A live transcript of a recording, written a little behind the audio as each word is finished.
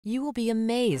You will be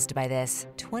amazed by this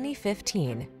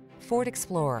 2015 Ford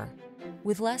Explorer.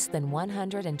 With less than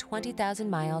 120,000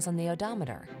 miles on the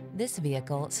odometer, this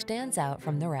vehicle stands out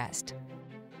from the rest.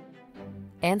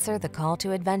 Answer the call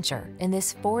to adventure in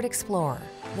this Ford Explorer,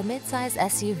 the midsize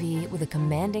SUV with a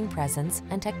commanding presence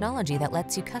and technology that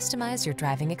lets you customize your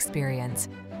driving experience.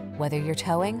 Whether you're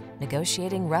towing,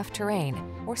 negotiating rough terrain,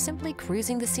 or simply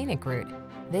cruising the scenic route,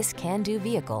 this can-do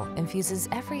vehicle infuses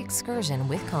every excursion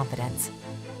with confidence.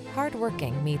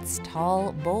 Hardworking meets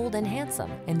tall, bold, and handsome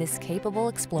in this capable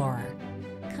Explorer.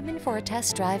 Come in for a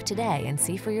test drive today and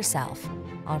see for yourself.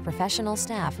 Our professional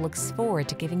staff looks forward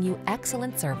to giving you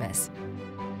excellent service.